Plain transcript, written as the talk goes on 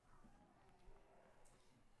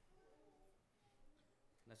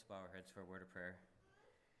Let's bow our heads for a word of prayer.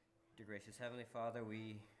 Dear gracious Heavenly Father,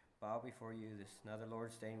 we bow before you this another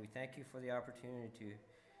Lord's Day, and we thank you for the opportunity to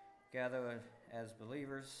gather as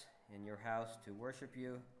believers in your house to worship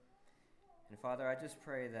you. And Father, I just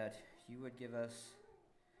pray that you would give us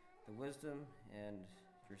the wisdom and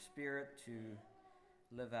your spirit to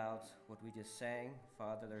live out what we just sang.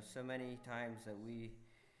 Father, there's so many times that we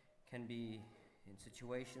can be in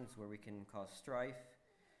situations where we can cause strife.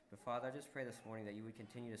 But Father, I just pray this morning that you would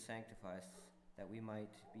continue to sanctify us, that we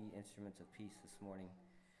might be instruments of peace this morning.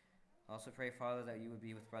 I also pray, Father, that you would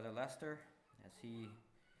be with Brother Lester as he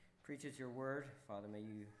preaches your word. Father, may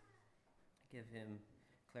you give him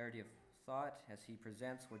clarity of thought as he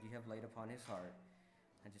presents what you have laid upon his heart.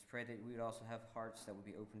 I just pray that we would also have hearts that would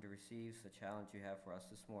be open to receive the challenge you have for us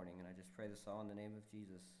this morning. And I just pray this all in the name of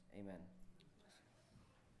Jesus. Amen.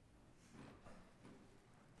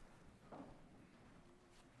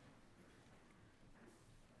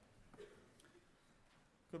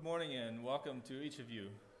 Good morning and welcome to each of you.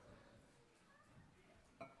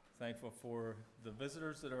 Thankful for the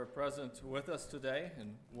visitors that are present with us today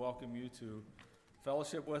and welcome you to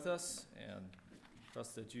fellowship with us, and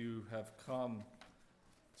trust that you have come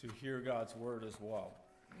to hear God's word as well.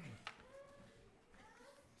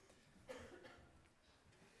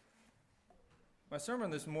 My sermon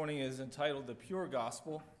this morning is entitled The Pure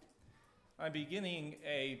Gospel. I'm beginning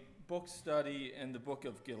a book study in the book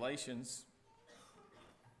of Galatians.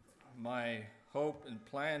 My hope and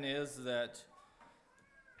plan is that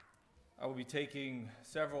I will be taking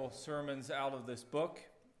several sermons out of this book.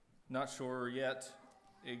 Not sure yet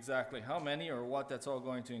exactly how many or what that's all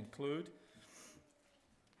going to include.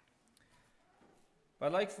 But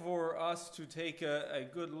I'd like for us to take a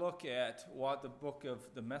good look at what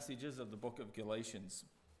the messages of the book of Galatians.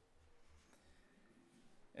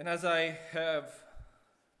 And as I have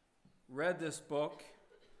read this book,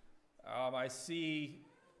 I see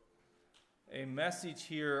a message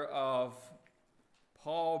here of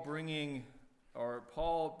Paul bringing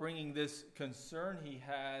this concern he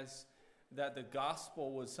has that the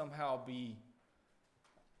gospel would somehow be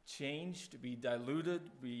changed, be diluted,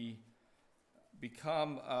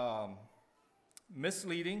 become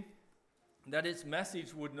misleading, that its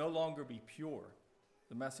message would no longer be pure,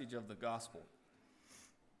 the message of the gospel.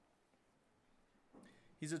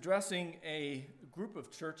 He's addressing a group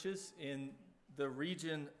of churches in the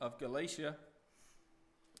region of Galatia.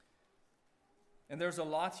 And there's a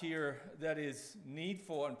lot here that is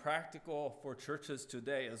needful and practical for churches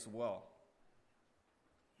today as well.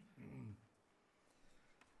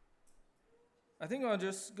 I think I'm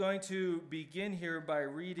just going to begin here by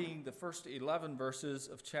reading the first 11 verses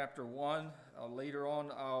of chapter 1. Later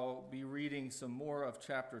on, I'll be reading some more of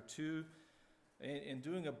chapter 2. In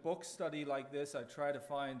doing a book study like this, I try to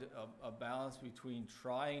find a balance between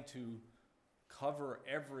trying to cover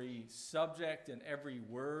every subject and every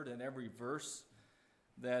word and every verse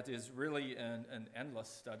that is really an endless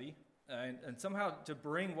study, and somehow to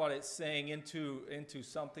bring what it's saying into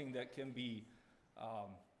something that can be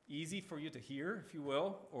easy for you to hear, if you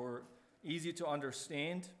will, or easy to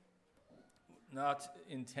understand, not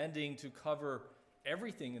intending to cover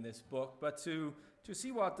everything in this book, but to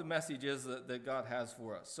see what the message is that God has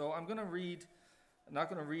for us. So I'm not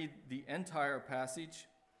going to read the entire passage.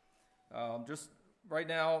 Just right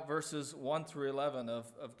now, verses 1 through 11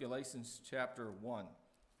 of Galatians chapter 1.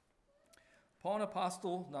 Paul, an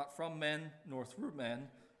apostle, not from men nor through men,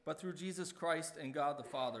 but through Jesus Christ and God the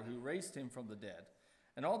Father, who raised him from the dead,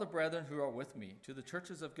 and all the brethren who are with me, to the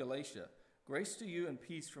churches of Galatia, grace to you and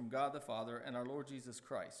peace from God the Father and our Lord Jesus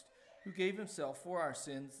Christ, who gave himself for our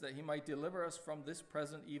sins, that he might deliver us from this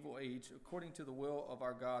present evil age, according to the will of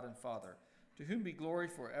our God and Father, to whom be glory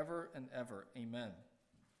forever and ever. Amen.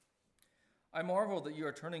 I marvel that you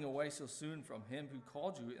are turning away so soon from him who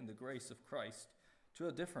called you in the grace of Christ to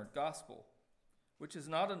a different gospel, which is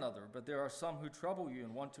not another, but there are some who trouble you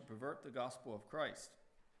and want to pervert the gospel of Christ.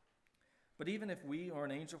 But even if we or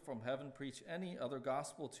an angel from heaven preach any other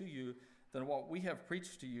gospel to you than what we have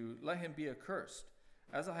preached to you, let him be accursed.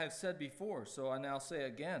 As I have said before, so I now say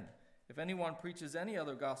again, if anyone preaches any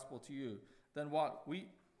other gospel to you than what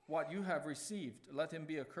you have received, let him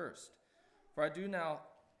be accursed. For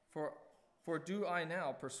do I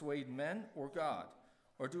now persuade men or God?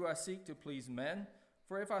 Or do I seek to please men?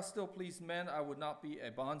 For if I still pleased men, I would not be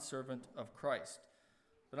a bondservant of Christ.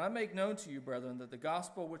 But I make known to you, brethren, that the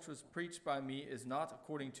gospel which was preached by me is not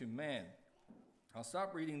according to man. I'll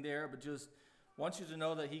stop reading there, but just want you to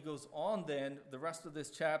know that he goes on then, the rest of this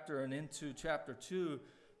chapter and into chapter 2,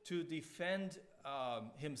 to defend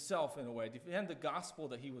himself in a way, defend the gospel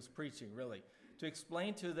that he was preaching, really, to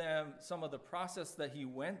explain to them some of the process that he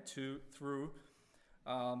went through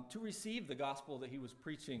to receive the gospel that he was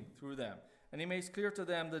preaching through them. And he makes clear to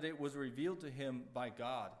them that it was revealed to him by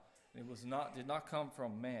God. It did not come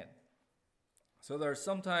from man. So there's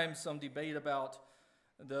sometimes some debate about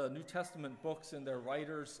the New Testament books and their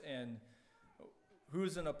writers and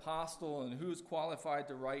who's an apostle and who's qualified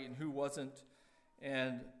to write and who wasn't.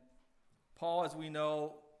 And Paul, as we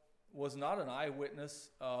know, was not an eyewitness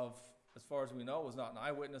of, as far as we know, was not an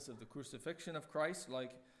eyewitness of the crucifixion of Christ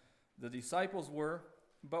like the disciples were,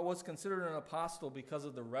 but was considered an apostle because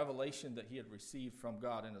of the revelation that he had received from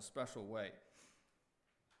God in a special way.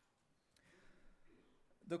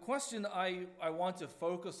 The question I want to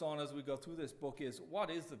focus on as we go through this book is, what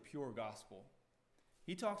is the pure gospel?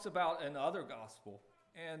 He talks about an other gospel,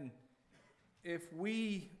 and if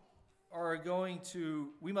we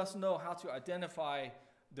must know how to identify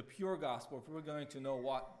the pure gospel if we're going to know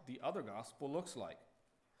what the other gospel looks like.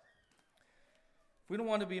 If we don't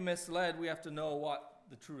want to be misled, we have to know what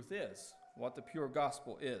the truth is, what the pure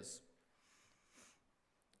gospel is.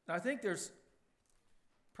 And I think there's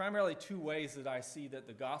primarily two ways that I see that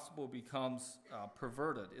the gospel becomes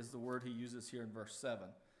perverted, is the word he uses here in verse 7,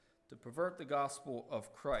 to pervert the gospel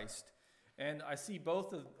of Christ. And I see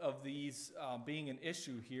both of these being an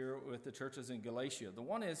issue here with the churches in Galatia. The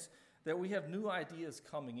one is that we have new ideas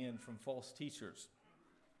coming in from false teachers.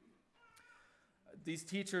 These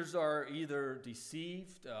teachers are either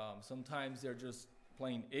deceived, sometimes they're just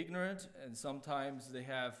plain ignorant, and sometimes they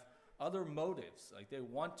have other motives. Like they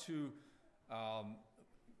want to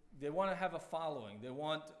have a following. They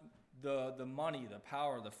want the money, the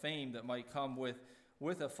power, the fame that might come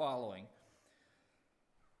with a following.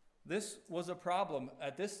 This was a problem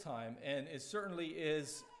at this time, and it certainly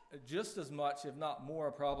is just as much, if not more,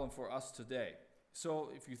 a problem for us today.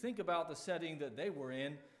 So if you think about the setting that they were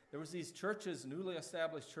in, there was these churches, newly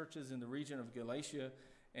established churches in the region of Galatia,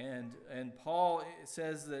 and Paul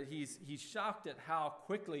says that he's shocked at how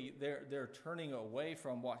quickly they're turning away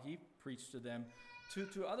from what he preached to them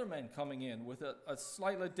to other men coming in with a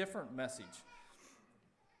slightly different message.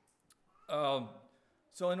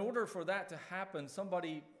 So in order for that to happen,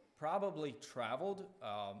 somebody probably traveled,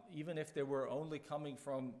 even if they were only coming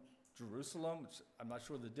from Jerusalem, which I'm not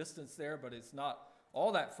sure the distance there, but it's not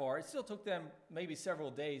all that far. It still took them maybe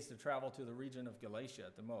several days to travel to the region of Galatia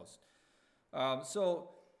at the most.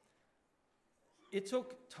 So it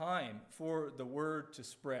took time for the word to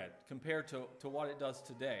spread compared to what it does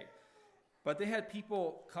today. But they had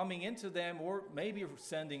people coming into them, or maybe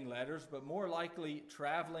sending letters, but more likely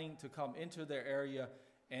traveling to come into their area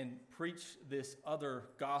and preach this other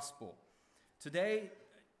gospel. Today,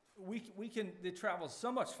 they travel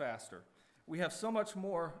so much faster. We have so much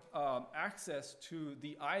more access to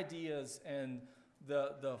the ideas and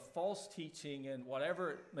the false teaching and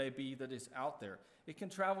whatever it may be that is out there. It can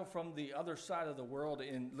travel from the other side of the world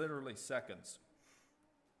in literally seconds.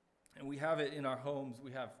 And we have it in our homes.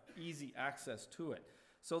 We have easy access to it.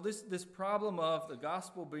 So this problem of the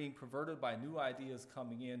gospel being perverted by new ideas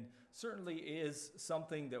coming in certainly is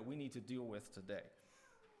something that we need to deal with today.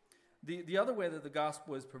 The other way that the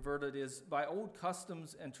gospel is perverted is by old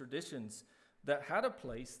customs and traditions that had a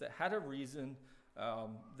place, that had a reason,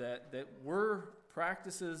 that were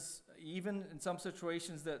practices, even in some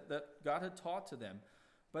situations that God had taught to them.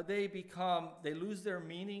 But they lose their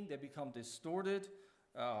meaning, they become distorted,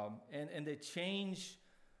 and they change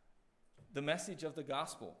the message of the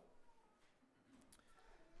gospel.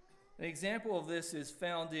 An example of this is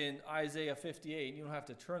found in Isaiah 58. You don't have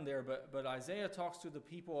to turn there, but Isaiah talks to the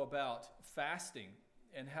people about fasting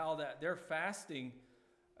and how that their fasting,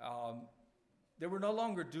 they were no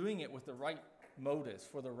longer doing it with the right motives,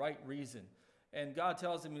 for the right reason. And God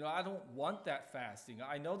tells them, I don't want that fasting.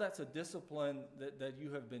 I know that's a discipline that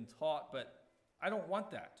you have been taught, but I don't want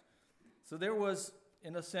that. So there was,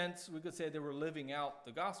 in a sense, we could say they were living out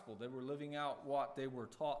the gospel. They were living out what they were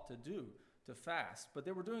taught to do, to fast. But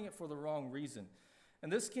they were doing it for the wrong reason.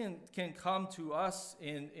 And this can come to us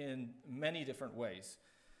in many different ways.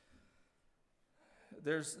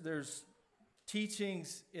 There's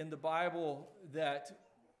teachings in the Bible that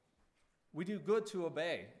we do good to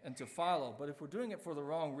obey and to follow. But if we're doing it for the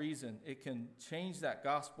wrong reason, it can change that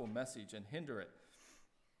gospel message and hinder it.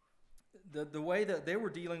 The way that they were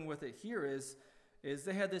dealing with it here is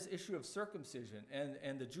they had this issue of circumcision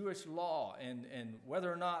and the Jewish law and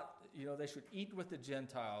whether or not they should eat with the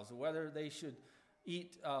Gentiles, or whether they should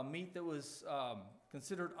eat meat that was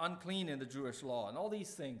considered unclean in the Jewish law, and all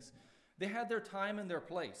these things. They had their time and their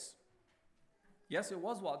place. Yes, it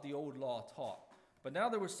was what the old law taught, But now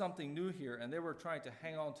there was something new here, and they were trying to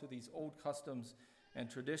hang on to these old customs and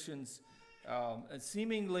traditions, and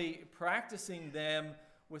seemingly practicing them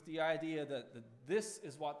with the idea that this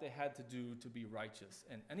is what they had to do to be righteous.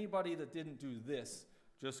 And anybody that didn't do this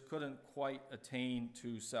just couldn't quite attain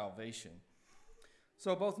to salvation.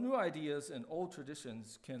 So both new ideas and old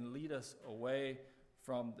traditions can lead us away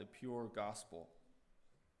from the pure gospel.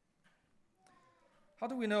 How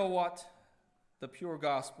do we know what the pure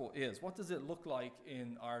gospel is? What does it look like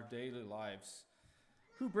in our daily lives?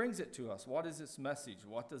 Who brings it to us? What is its message?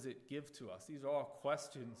 What does it give to us? These are all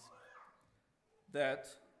questions that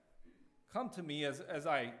come to me as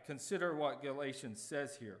I consider what Galatians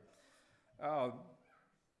says here.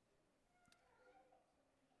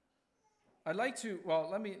 I'd like to,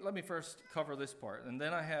 let me first cover this part, and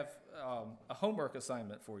then I have a homework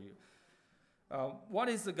assignment for you. What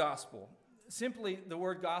is the gospel? Simply, the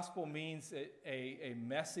word gospel means a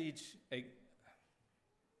message, a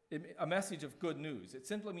message of good news. It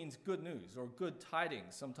simply means good news, or good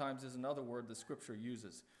tidings, sometimes is another word the scripture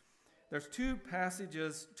uses. There's two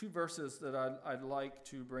verses that I'd like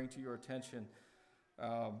to bring to your attention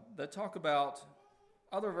that talk about,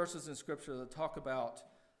 other verses in scripture that talk about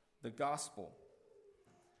the gospel.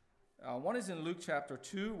 One is in Luke chapter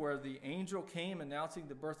 2, where the angel came announcing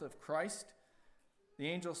the birth of Christ. The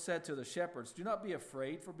angel said to the shepherds, "Do not be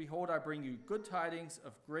afraid, for behold, I bring you good tidings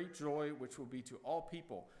of great joy, which will be to all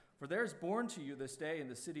people. For there is born to you this day in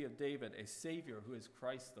the city of David a Savior who is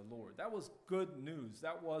Christ the Lord." That was good news.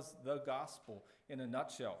 That was the gospel in a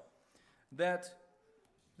nutshell. That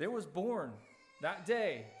there was born, that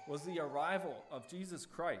day was the arrival of Jesus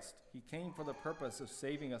Christ. He came for the purpose of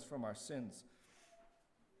saving us from our sins.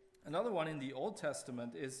 Another one in the Old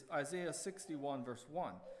Testament is Isaiah 61, verse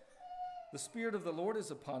 1. "The Spirit of the Lord is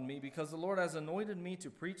upon me, because the Lord has anointed me to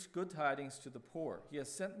preach good tidings to the poor. He has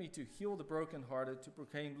sent me to heal the brokenhearted, to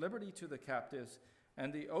proclaim liberty to the captives,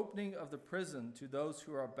 and the opening of the prison to those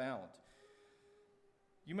who are bound."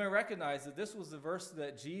 You may recognize that this was the verse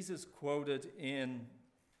that Jesus quoted in,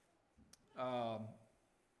 I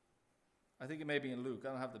think it may be in Luke. I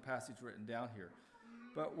don't have the passage written down here.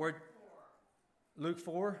 But Luke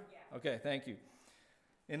 4? Yeah. Okay, thank you.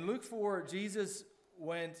 In Luke 4, Jesus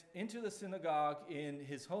went into the synagogue in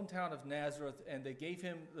his hometown of Nazareth, and they gave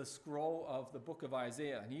him the scroll of the book of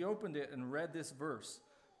Isaiah. And he opened it and read this verse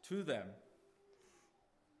to them.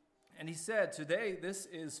 And he said, "Today this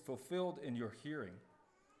is fulfilled in your hearing."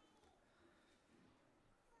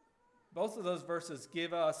 Both of those verses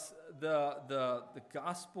give us the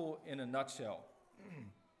gospel in a nutshell.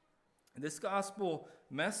 This gospel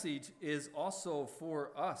message is also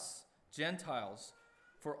for us, Gentiles,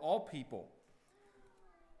 for all people.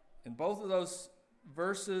 In both of those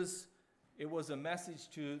verses, it was a message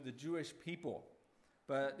to the Jewish people.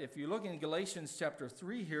 But if you look in Galatians chapter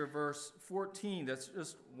 3 here, verse 14, that's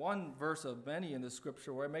just one verse of many in the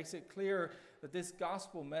scripture where it makes it clear that this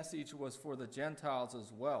gospel message was for the Gentiles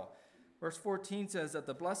as well. Verse 14 says that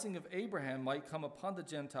the blessing of Abraham might come upon the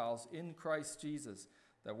Gentiles in Christ Jesus,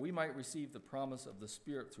 that we might receive the promise of the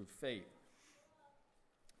Spirit through faith.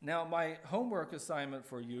 Now, my homework assignment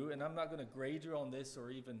for you, and I'm not going to grade you on this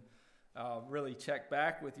or even really check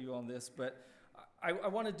back with you on this, but I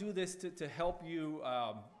want to do this to help you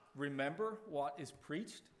remember what is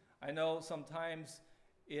preached. I know sometimes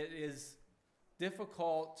it is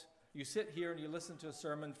difficult. You sit here and you listen to a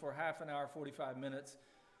sermon for half an hour, 45 minutes.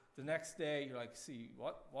 The next day, you're like, see,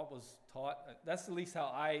 what was taught? That's at least how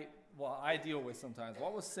I deal with sometimes.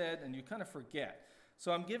 What was said, and you kind of forget.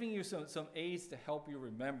 So I'm giving you some aids to help you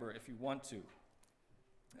remember if you want to.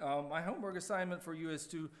 My homework assignment for you is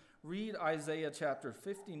to read Isaiah chapter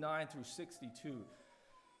 59 through 62.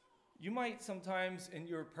 You might sometimes in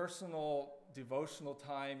your personal devotional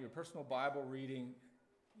time, your personal Bible reading,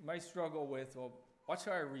 you might struggle with, well, what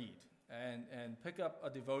should I read? And pick up a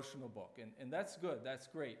devotional book. And that's good, that's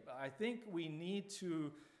great. But I think we need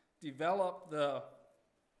to develop the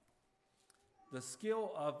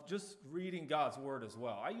skill of just reading God's word as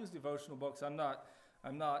well. I use devotional books. I'm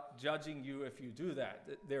not judging you if you do that.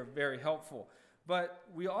 They're very helpful. But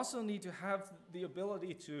we also need to have the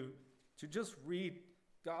ability to just read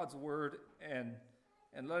God's word and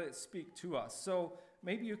let it speak to us. So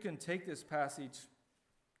maybe you can take this passage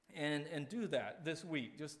and do that this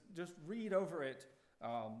week. Just read over it.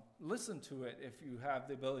 Listen to it if you have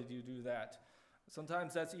the ability to do that.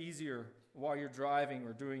 Sometimes that's easier while you're driving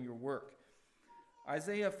or doing your work.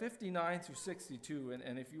 Isaiah 59 through 62,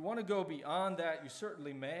 and if you want to go beyond that, you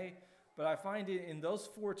certainly may, but I find it in those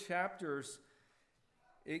 4 chapters,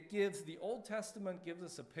 the Old Testament gives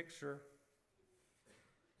us a picture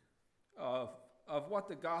of what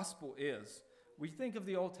the gospel is. We think of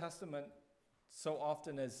the Old Testament so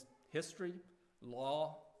often as history,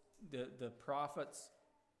 law, the prophets.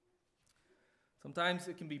 Sometimes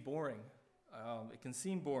it can be boring. It can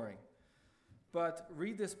seem boring. But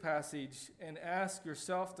read this passage and ask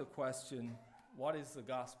yourself the question, what is the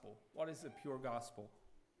gospel? What is the pure gospel?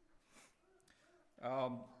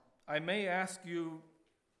 I may ask you,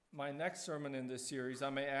 my next sermon in this series, I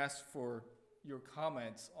may ask for your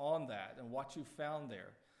comments on that and what you found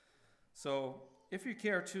there. So if you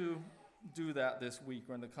care to do that this week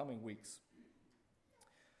or in the coming weeks,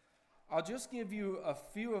 I'll just give you a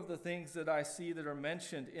few of the things that I see that are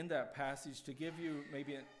mentioned in that passage to give you,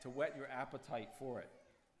 maybe to whet your appetite for it.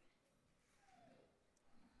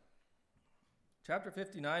 Chapter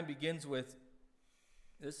 59 begins with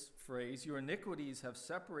this phrase, "Your iniquities have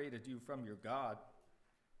separated you from your God."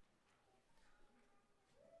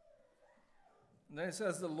 And then it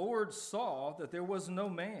says, "The Lord saw that there was no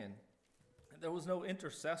man, and there was no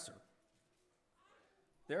intercessor.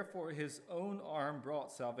 Therefore, his own arm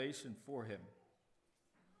brought salvation for him."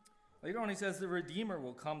 Later on, he says, "The Redeemer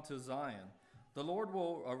will come to Zion. The Lord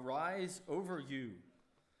will arise over you."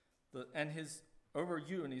 And he's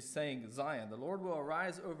saying Zion. "The Lord will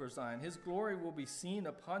arise over Zion. His glory will be seen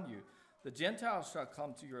upon you. The Gentiles shall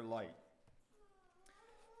come to your light.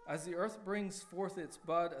 As the earth brings forth its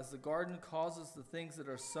bud, as the garden causes the things that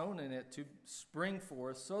are sown in it to spring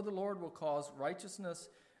forth, so the Lord will cause righteousness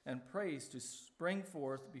and praise to spring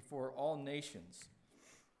forth before all nations."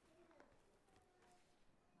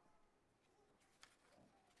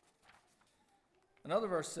 Another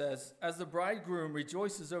verse says, "As the bridegroom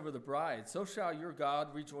rejoices over the bride, so shall your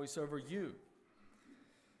God rejoice over you.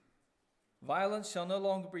 Violence shall no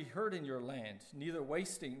longer be heard in your land, neither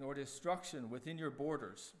wasting nor destruction within your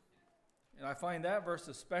borders." And I find that verse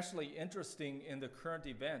especially interesting in the current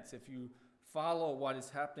events if you follow what is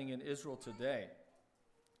happening in Israel today.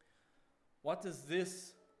 What does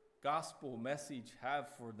this gospel message have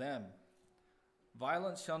for them?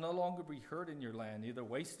 Violence shall no longer be heard in your land, neither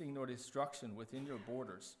wasting nor destruction within your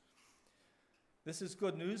borders. This is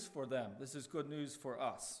good news for them. This is good news for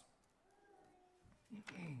us.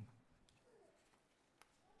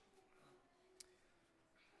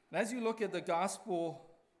 And as you look at the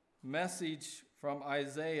gospel message from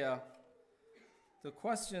Isaiah, the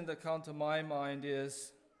question that comes to my mind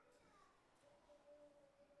is,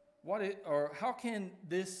 how can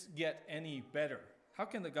this get any better? How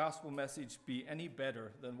can the gospel message be any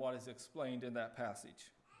better than what is explained in that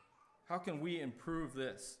passage? How can we improve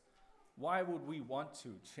this? Why would we want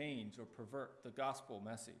to change or pervert the gospel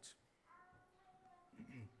message?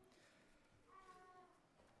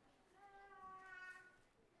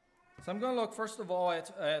 So I'm going to look first of all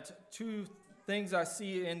at two things I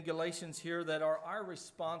see in Galatians here that are our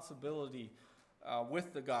responsibility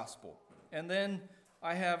with the gospel. And then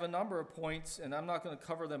I have a number of points, and I'm not going to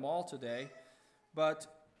cover them all today, but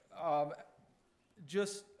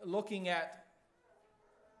just looking at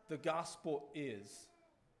the gospel is.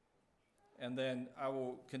 And then I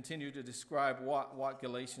will continue to describe what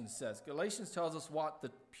Galatians says. Galatians tells us what the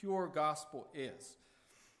pure gospel is.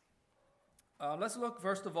 Let's look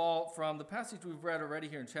first of all from the passage we've read already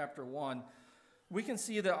here in chapter 1. We can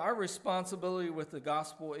see that our responsibility with the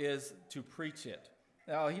gospel is to preach it.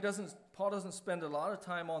 Now, Paul doesn't spend a lot of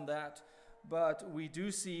time on that, but we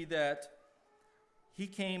do see that he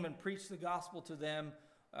came and preached the gospel to them.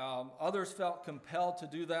 Others felt compelled to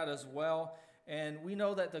do that as well. And we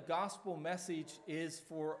know that the gospel message is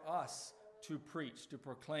for us to preach, to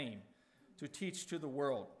proclaim, to teach to the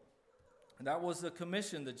world. And that was the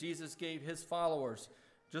commission that Jesus gave his followers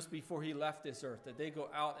just before he left this earth, that they go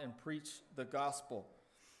out and preach the gospel.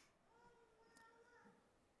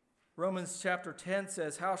 Romans chapter 10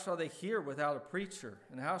 says, "How shall they hear without a preacher?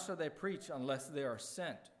 And how shall they preach unless they are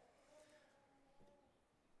sent?"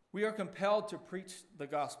 We are compelled to preach the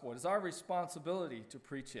gospel. It is our responsibility to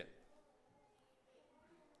preach it.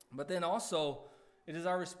 But then also, it is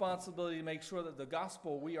our responsibility to make sure that the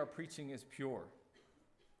gospel we are preaching is pure.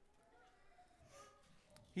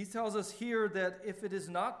 He tells us here that if it is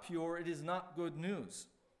not pure, it is not good news.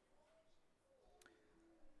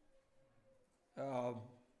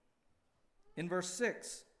 In verse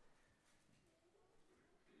 6,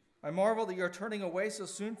 "I marvel that you are turning away so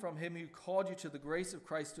soon from him who called you to the grace of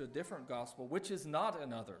Christ to a different gospel, which is not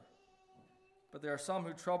another. But there are some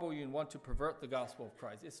who trouble you and want to pervert the gospel of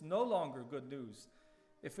Christ." It's no longer good news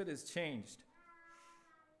if it is changed.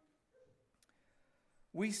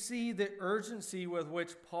 We see the urgency with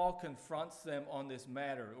which Paul confronts them on this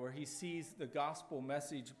matter, where he sees the gospel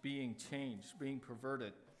message being changed, being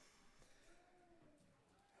perverted.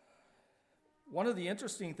 One of the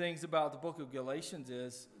interesting things about the book of Galatians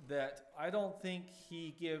is that I don't think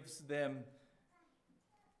he gives them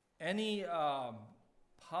any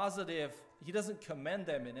positive, he doesn't commend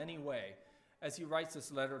them in any way as he writes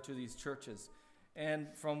this letter to these churches. And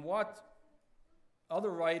from what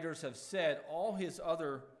other writers have said, all his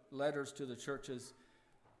other letters to the churches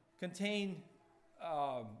contain,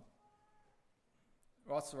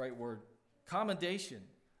 what's the right word? Commendation.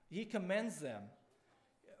 He commends them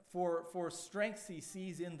for strengths he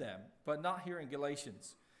sees in them, but not here in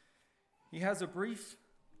Galatians. He has a brief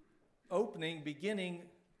opening beginning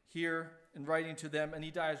here in writing to them, and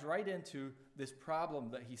he dives right into this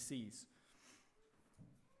problem that he sees.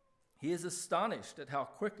 He is astonished at how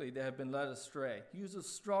quickly they have been led astray. He uses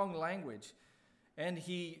strong language, and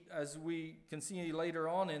he, as we can see later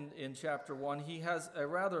on in chapter 1, he has a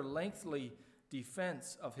rather lengthy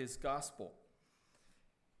defense of his gospel.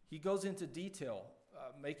 He goes into detail,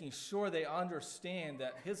 making sure they understand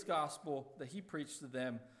that his gospel that he preached to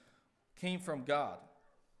them came from God.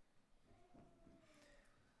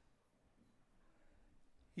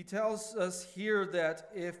 He tells us here that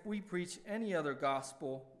if we preach any other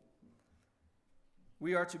gospel,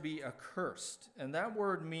 we are to be accursed. And that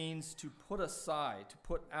word means to put aside, to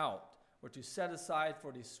put out, or to set aside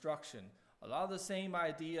for destruction. A lot of the same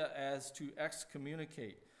idea as to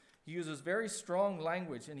excommunicate. He uses very strong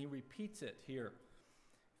language, and he repeats it here.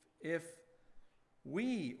 If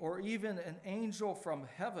we, or even an angel from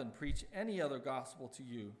heaven, preach any other gospel to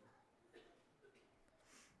you,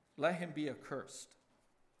 let him be accursed.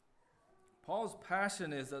 Paul's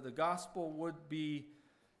passion is that the gospel would be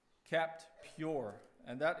kept pure,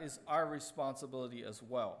 and that is our responsibility as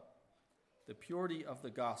well. The purity of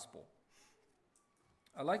the gospel.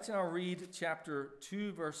 I'd like to now read chapter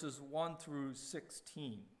 2, verses 1 through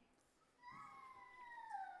 16.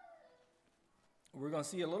 We're going to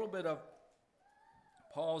see a little bit of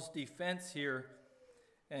Paul's defense here,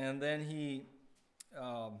 and then he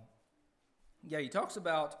talks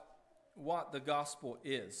about what the gospel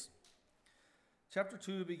is. Chapter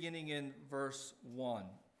 2, beginning in verse 1.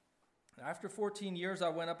 After 14 years, I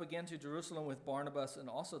went up again to Jerusalem with Barnabas and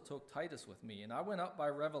also took Titus with me. And I went up by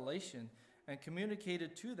revelation and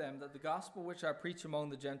communicated to them that the gospel which I preach among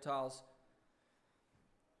the Gentiles,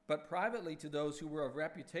 but privately to those who were of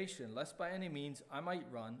reputation, lest by any means I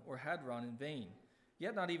might run or had run in vain.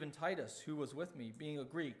 Yet not even Titus, who was with me, being a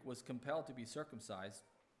Greek, was compelled to be circumcised.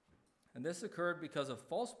 And this occurred because of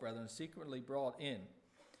false brethren secretly brought in,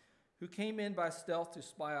 who came in by stealth to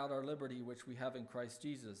spy out our liberty which we have in Christ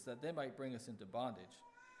Jesus, that they might bring us into bondage,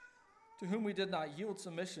 to whom we did not yield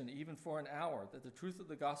submission even for an hour, that the truth of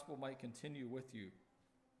the gospel might continue with you.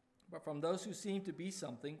 But from those who seemed to be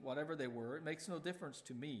something, whatever they were, it makes no difference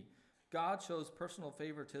to me. God shows personal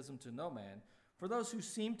favoritism to no man. For those who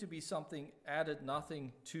seemed to be something added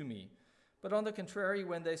nothing to me. But on the contrary,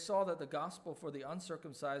 when they saw that the gospel for the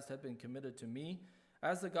uncircumcised had been committed to me,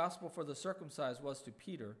 as the gospel for the circumcised was to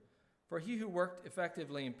Peter, for he who worked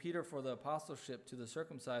effectively in Peter for the apostleship to the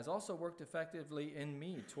circumcised also worked effectively in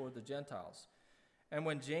me toward the Gentiles. And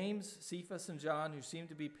when James, Cephas, and John, who seemed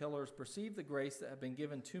to be pillars, perceived the grace that had been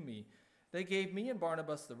given to me, they gave me and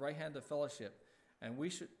Barnabas the right hand of fellowship, and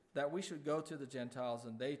that we should go to the Gentiles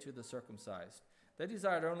and they to the circumcised. They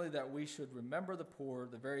desired only that we should remember the poor,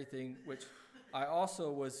 the very thing which I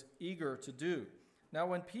also was eager to do. Now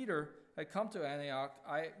when Peter had come to Antioch,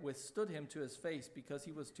 I withstood him to his face, because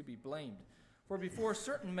he was to be blamed. For before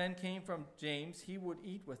certain men came from James, he would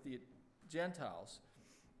eat with the Gentiles.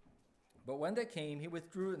 But when they came, he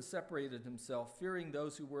withdrew and separated himself, fearing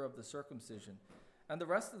those who were of the circumcision. And the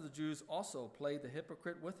rest of the Jews also played the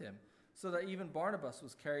hypocrite with him, so that even Barnabas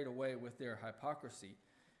was carried away with their hypocrisy.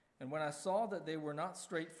 And when I saw that they were not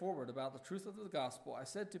straightforward about the truth of the gospel, I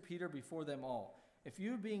said to Peter before them all, if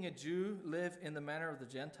you, being a Jew, live in the manner of the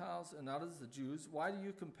Gentiles and not as the Jews, why do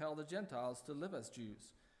you compel the Gentiles to live as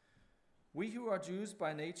Jews? We who are Jews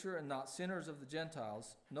by nature and not sinners of the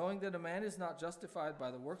Gentiles, knowing that a man is not justified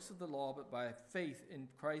by the works of the law, but by faith in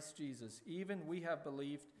Christ Jesus, even we have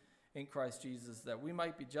believed in Christ Jesus, that we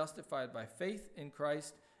might be justified by faith in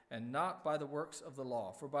Christ and not by the works of the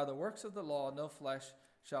law. For by the works of the law no flesh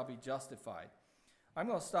shall be justified. I'm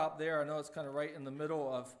going to stop there. I know it's kind of right in the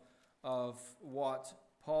middle of what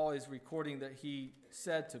Paul is recording that he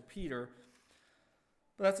said to Peter.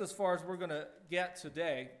 But that's as far as we're going to get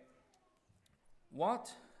today.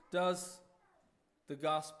 What does the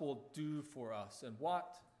gospel do for us? And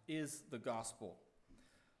what is the gospel?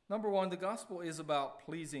 Number one, the gospel is about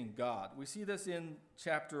pleasing God. We see this in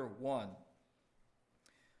chapter 1.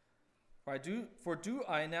 For do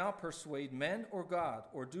I now persuade men or God,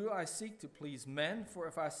 or do I seek to please men? For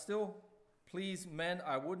if I still please men,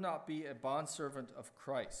 I would not be a bondservant of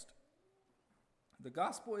Christ. The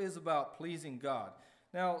gospel is about pleasing God.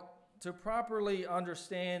 Now, to properly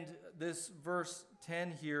understand this verse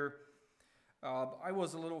 10 here, I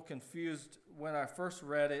was a little confused when I first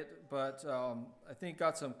read it, but I think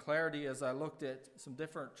got some clarity as I looked at some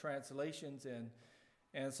different translations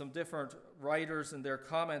and some different writers and their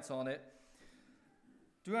comments on it.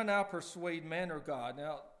 Do I now persuade men or God?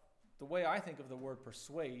 Now, the way I think of the word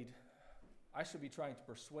persuade, I should be trying to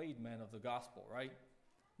persuade men of the gospel, right?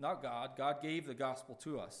 Not God. God gave the gospel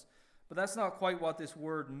to us. But that's not quite what this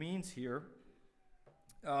word means here.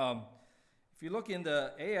 If you look in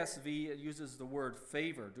the ASV, it uses the word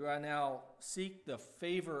favor. Do I now seek the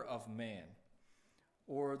favor of man?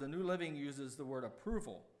 Or the New Living uses the word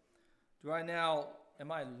approval.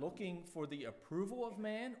 Am I looking for the approval of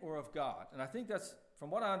man or of God? And I think that's,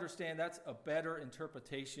 from what I understand, that's a better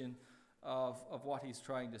interpretation of what he's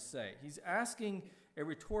trying to say. He's asking a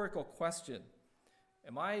rhetorical question.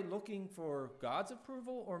 Am I looking for God's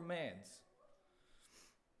approval or man's?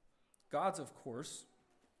 God's, of course.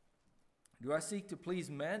 Do I seek to please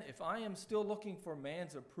men? If I am still looking for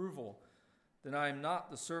man's approval, then I am not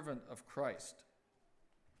the servant of Christ.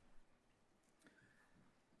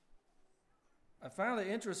 I found it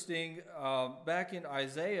interesting back in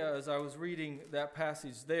Isaiah, as I was reading that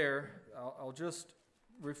passage there, I'll just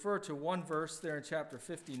refer to one verse there in chapter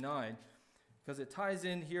 59, because it ties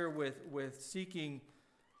in here with seeking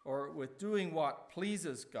or with doing what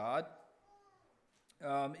pleases God.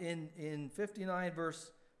 In 59 verse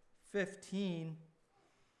 15,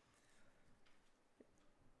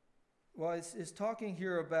 well, it's talking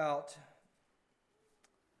here about,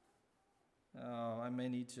 I may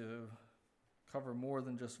need to cover more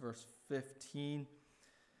than just verse 15.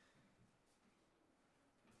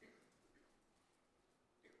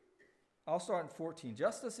 I'll start in 14.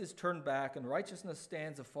 Justice is turned back, and righteousness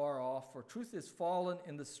stands afar off. For truth is fallen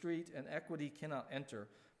in the street, and equity cannot enter.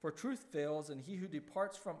 For truth fails, and he who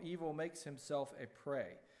departs from evil makes himself a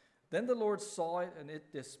prey. Then the Lord saw it, and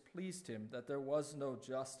it displeased him that there was no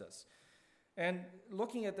justice. And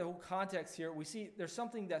looking at the whole context here, we see there's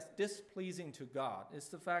something that's displeasing to God. It's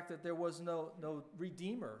the fact that there was no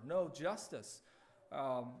redeemer, no justice,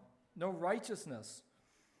 no righteousness.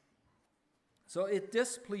 So it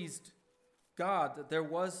displeased God that there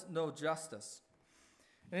was no justice.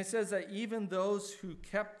 And it says that even those who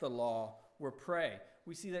kept the law were prey.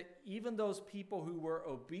 We see that even those people who were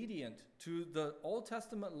obedient to the Old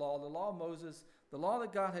Testament law, the law of Moses, the law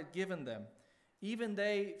that God had given them, even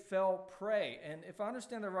they fell prey. And if I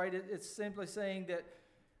understand it right, it's simply saying that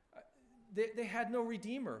they had no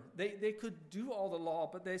redeemer. They could do all the law,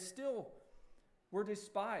 but they still were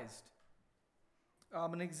despised.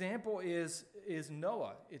 An example is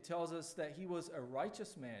Noah. It tells us that he was a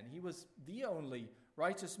righteous man. He was the only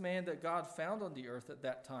righteous man that God found on the earth at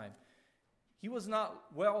that time. He was not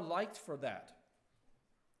well liked for that.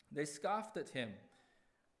 They scoffed at him.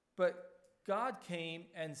 But God came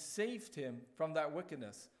and saved him from that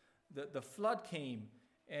wickedness. The flood came,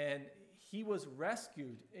 and he was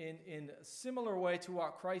rescued in a similar way to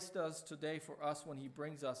what Christ does today for us when he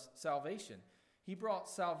brings us salvation. He brought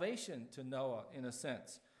salvation to Noah in a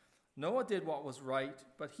sense. Noah did what was right,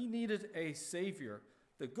 but he needed a savior.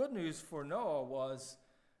 The good news for Noah was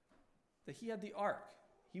that he had the ark.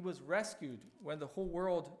 He was rescued when the whole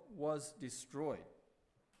world was destroyed.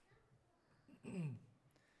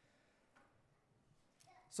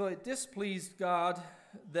 So it displeased God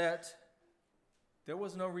that there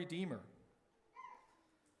was no redeemer.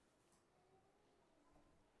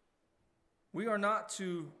 We are not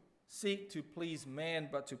to seek to please man,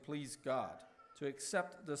 but to please God, to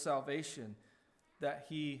accept the salvation that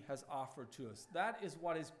he has offered to us. That is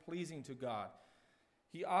what is pleasing to God.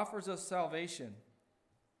 He offers us salvation,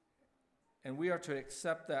 and we are to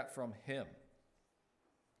accept that from him.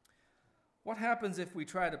 What happens if we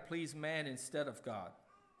try to please man instead of God?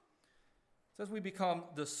 It says we become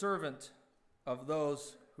the servant of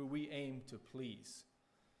those who we aim to please.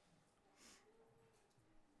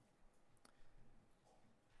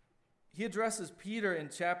 He addresses Peter in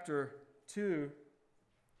chapter 2,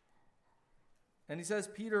 and he says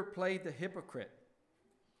Peter played the hypocrite,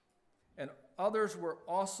 and others were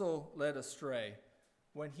also led astray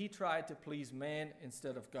when he tried to please man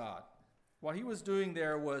instead of God. What he was doing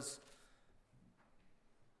there was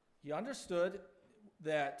he understood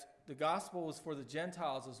that the gospel was for the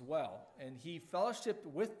Gentiles as well, and he fellowshiped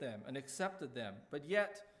with them and accepted them. But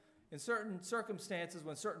yet, in certain circumstances,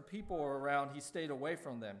 when certain people were around, he stayed away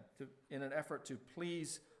from them in an effort to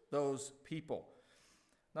please those people.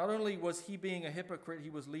 Not only was he being a hypocrite, he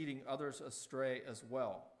was leading others astray as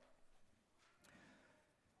well.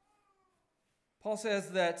 Paul says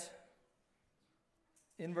that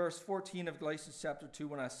in verse 14 of Galatians chapter 2,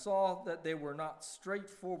 when I saw that they were not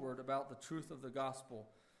straightforward about the truth of the gospel,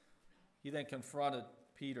 he then confronted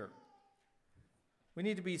Peter. We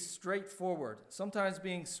need to be straightforward. Sometimes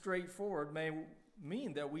being straightforward may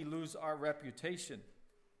mean that we lose our reputation,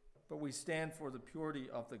 but we stand for the purity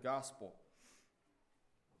of the gospel.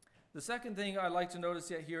 The second thing I'd like to notice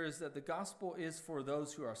yet here is that the gospel is for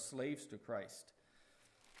those who are slaves to Christ.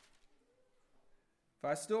 If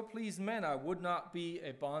I still please men, I would not be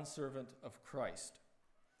a bondservant of Christ.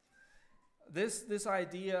 This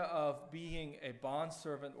idea of being a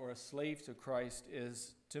bondservant or a slave to Christ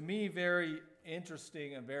is, to me, very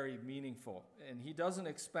interesting and very meaningful. And he doesn't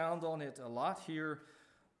expound on it a lot here,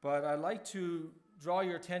 but I'd like to draw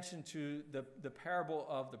your attention to the parable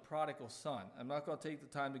of the prodigal son. I'm not going to take the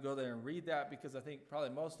time to go there and read that because I think probably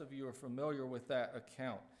most of you are familiar with that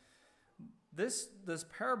account. This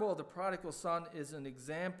parable of the prodigal son is an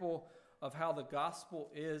example of how the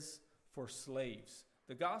gospel is for slaves.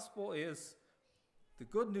 The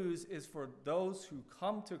good news is for those who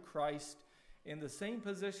come to Christ in the same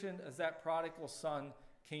position as that prodigal son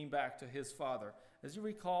came back to his father. As you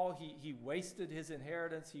recall, he wasted his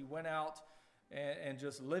inheritance. He went out and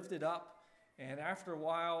just lived it up. And after a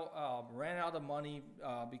while, ran out of money,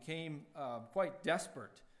 became quite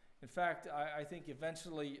desperate. In fact, I think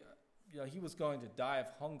eventually he was going to die of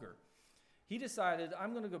hunger. He decided,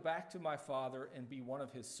 I'm going to go back to my father and be one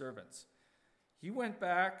of his servants. He went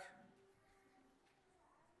back.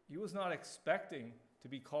 He was not expecting to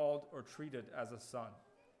be called or treated as a son.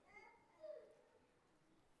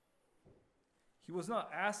 He was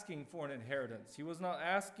not asking for an inheritance. He was not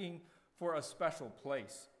asking for a special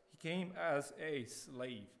place. He came as a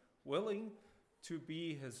slave, willing to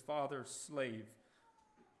be his father's slave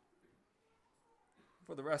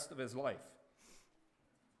for the rest of his life.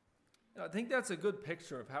 And I think that's a good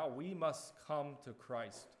picture of how we must come to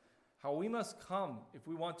Christ, how we must come if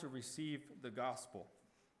we want to receive the gospel.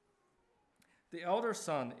 The elder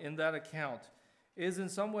son in that account is in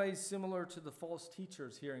some ways similar to the false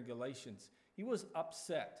teachers here in Galatians. He was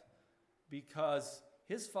upset because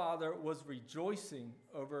his father was rejoicing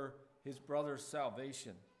over his brother's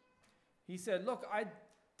salvation. He said, look, I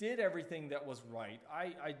did everything that was right.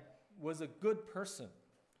 I was a good person.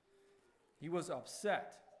 He was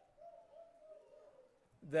upset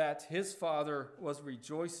that his father was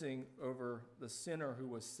rejoicing over the sinner who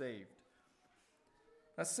was saved.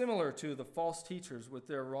 That's similar to the false teachers with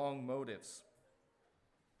their wrong motives.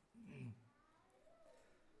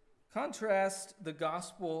 Contrast the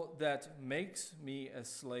gospel that makes me a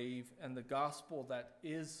slave and the gospel that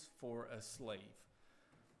is for a slave.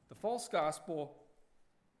 The false gospel,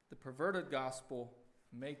 the perverted gospel,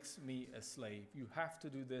 makes me a slave. You have to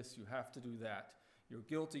do this, you have to do that. You're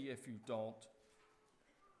guilty if you don't.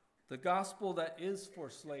 The gospel that is for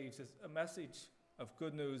slaves is a message of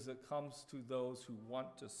good news that comes to those who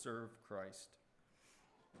want to serve Christ.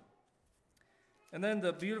 And then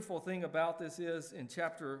the beautiful thing about this is in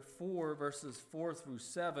chapter 4, verses 4 through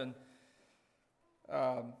 7,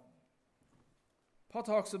 Paul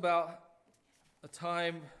talks about a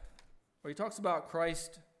time where he talks about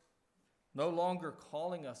Christ no longer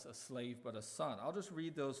calling us a slave but a son. I'll just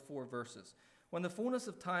read those 4 verses. When the fullness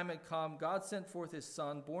of time had come, God sent forth his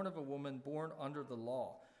son, born of a woman, born under the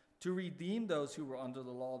law, to redeem those who were under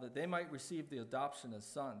the law, that they might receive the adoption as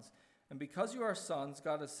sons. And because you are sons,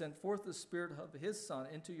 God has sent forth the Spirit of his Son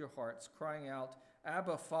into your hearts, crying out,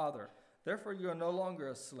 Abba, Father. Therefore you are no longer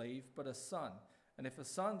a slave, but a son. And if a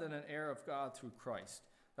son, then an heir of God through Christ.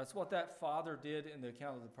 That's what that father did in the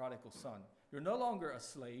account of the prodigal son. You're no longer a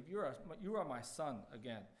slave. You are my son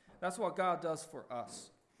again. That's what God does for us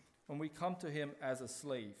when we come to him as a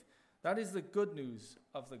slave. That is the good news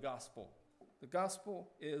of the gospel. The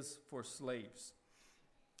gospel is for slaves.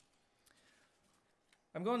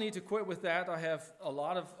 I'm going to need to quit with that. I have a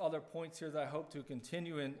lot of other points here that I hope to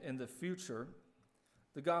continue in the future.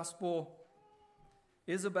 The gospel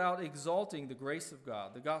is about exalting the grace of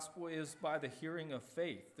God. The gospel is by the hearing of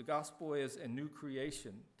faith. The gospel is a new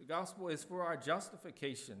creation. The gospel is for our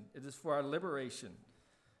justification. It is for our liberation.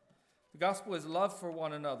 The gospel is love for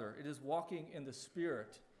one another. It is walking in the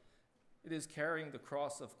Spirit. It is carrying the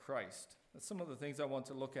cross of Christ. That's some of the things I want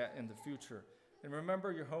to look at in the future. And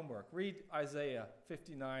remember your homework. Read Isaiah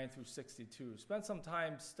 59 through 62. Spend some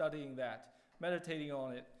time studying that, meditating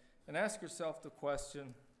on it, and ask yourself the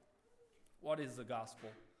question, what is the gospel?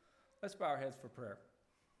 Let's bow our heads for prayer.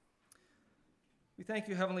 We thank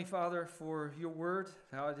you, Heavenly Father, for your word,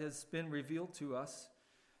 how it has been revealed to us.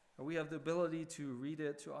 We have the ability to read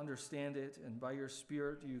it, to understand it, and by your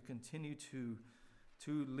Spirit you continue to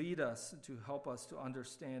to lead us, to help us to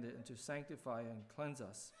understand it, and to sanctify and cleanse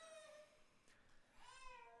us.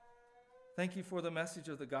 Thank you for the message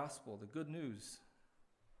of the gospel, the good news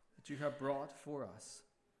that you have brought for us.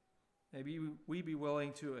 Maybe we be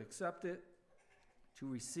willing to accept it, to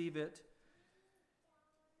receive it,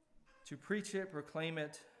 to preach it, proclaim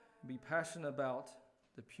it, be passionate about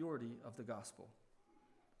the purity of the gospel.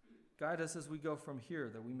 Guide us as we go from here,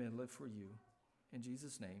 that we may live for you. In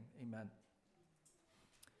Jesus' name, amen.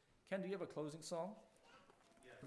 Ken, do you have a closing song?